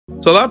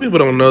So a lot of people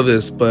don't know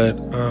this, but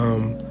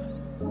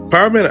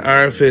Power Man and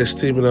Iron Fist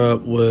teaming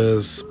up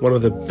was one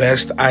of the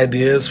best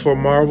ideas for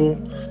Marvel.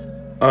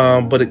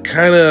 But it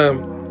kind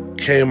of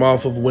came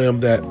off of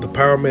whim that the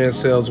Power Man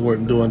sales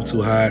weren't doing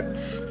too hot.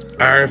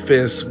 Iron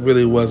Fist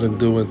really wasn't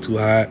doing too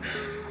hot.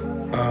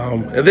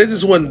 And they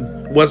just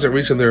wasn't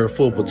reaching their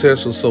full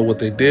potential. So what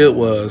they did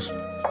was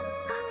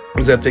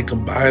that they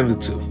combined the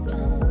two.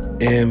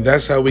 And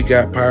that's how we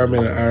got Power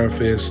Man and Iron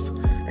Fist,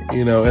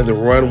 and the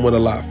run went a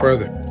lot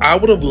further. I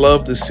would have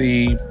loved to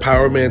see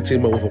Power Man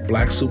team up with a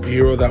black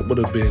superhero. That would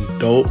have been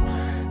dope,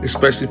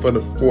 especially for the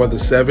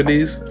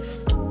 70s.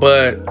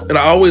 And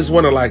I always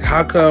wonder, like,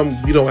 how come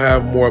you don't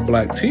have more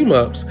black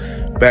team-ups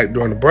back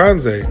during the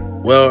Bronze Age?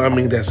 Well, I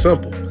mean, that's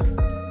simple.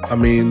 I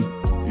mean,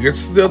 you're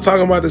still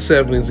talking about the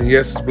 70s, and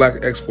yes, it's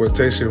black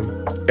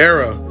exploitation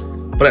era,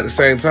 but at the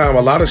same time,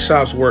 a lot of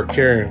shops weren't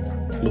carrying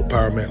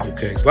Power Man, Luke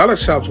Cage. A lot of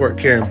shops weren't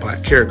carrying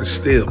black characters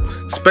still,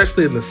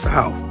 especially in the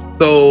South.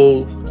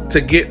 So to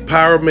get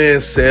Power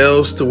Man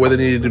sales to where they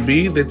needed to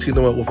be, they teamed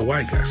them up with a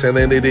white guy. Same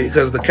thing they did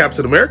because the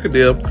Captain America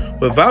deal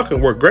with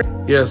Falcon worked great.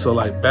 Yeah, so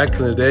like back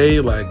in the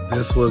day, like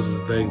this was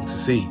the thing to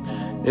see.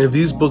 And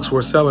these books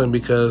were selling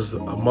because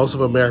most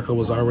of America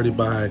was already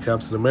behind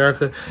Captain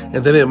America, and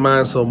they didn't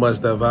mind so much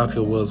that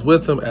Falcon was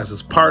with him as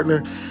his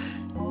partner.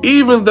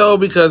 Even though,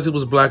 because he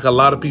was black, a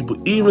lot of people,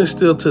 even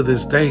still to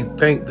this day,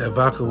 think that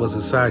Falcon was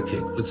his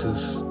sidekick, which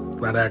is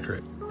not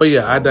accurate. But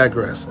yeah, I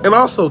digress. And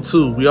also,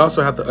 too, we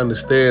also have to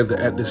understand that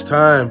at this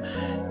time,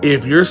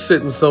 if you're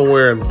sitting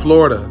somewhere in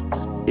Florida,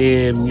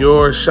 in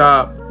your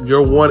shop,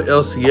 your one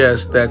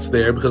LCS that's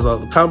there, because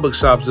the comic book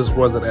shops just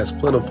wasn't as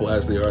plentiful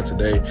as they are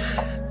today,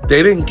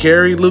 they didn't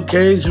carry Luke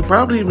Cage. You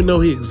probably didn't even know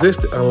he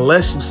existed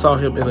unless you saw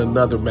him in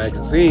another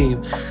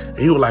magazine. And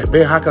you were like,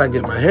 man, how can I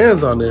get my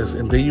hands on this?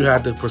 And then you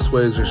had to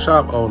persuade your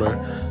shop owner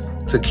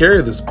to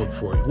carry this book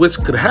for you, which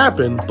could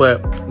happen.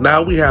 But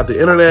now we have the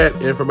internet,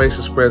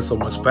 information spreads so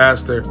much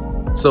faster.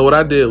 So what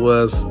I did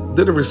was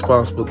did a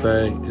responsible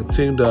thing and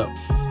teamed up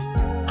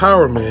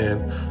Power Man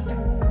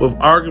with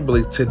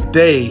arguably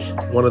today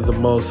one of the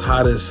most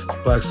hottest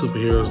black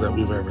superheroes that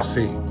we've ever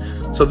seen.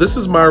 So this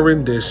is my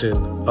rendition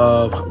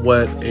of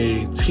what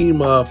a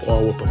team up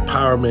or with a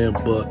Power Man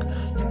book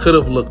could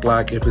have looked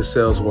like if his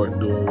sales weren't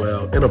doing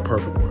well in a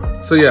perfect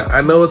world. So yeah,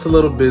 I know it's a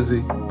little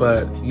busy,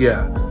 but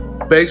yeah,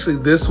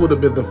 basically this would have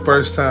been the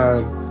first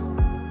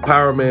time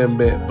Power Man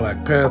met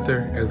Black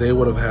Panther, and they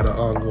would have had an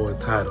ongoing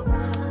title.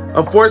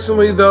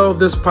 Unfortunately, though,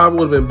 this probably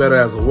would have been better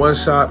as a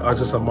one-shot or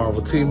just a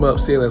Marvel team-up,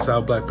 seeing as how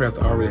Black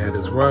Panther already had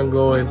his run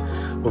going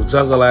with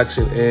Jungle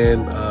Action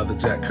and the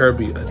Jack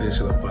Kirby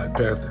edition of Black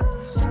Panther.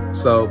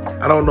 So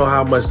I don't know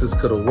how much this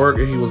could have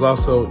worked, and he was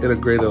also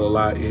integrated a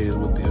lot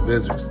in with the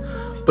Avengers.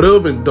 But it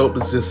would have been dope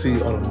to just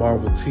see on a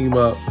Marvel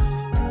team-up.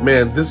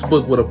 Man, this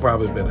book would have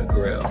probably been a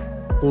grail.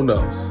 Who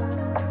knows?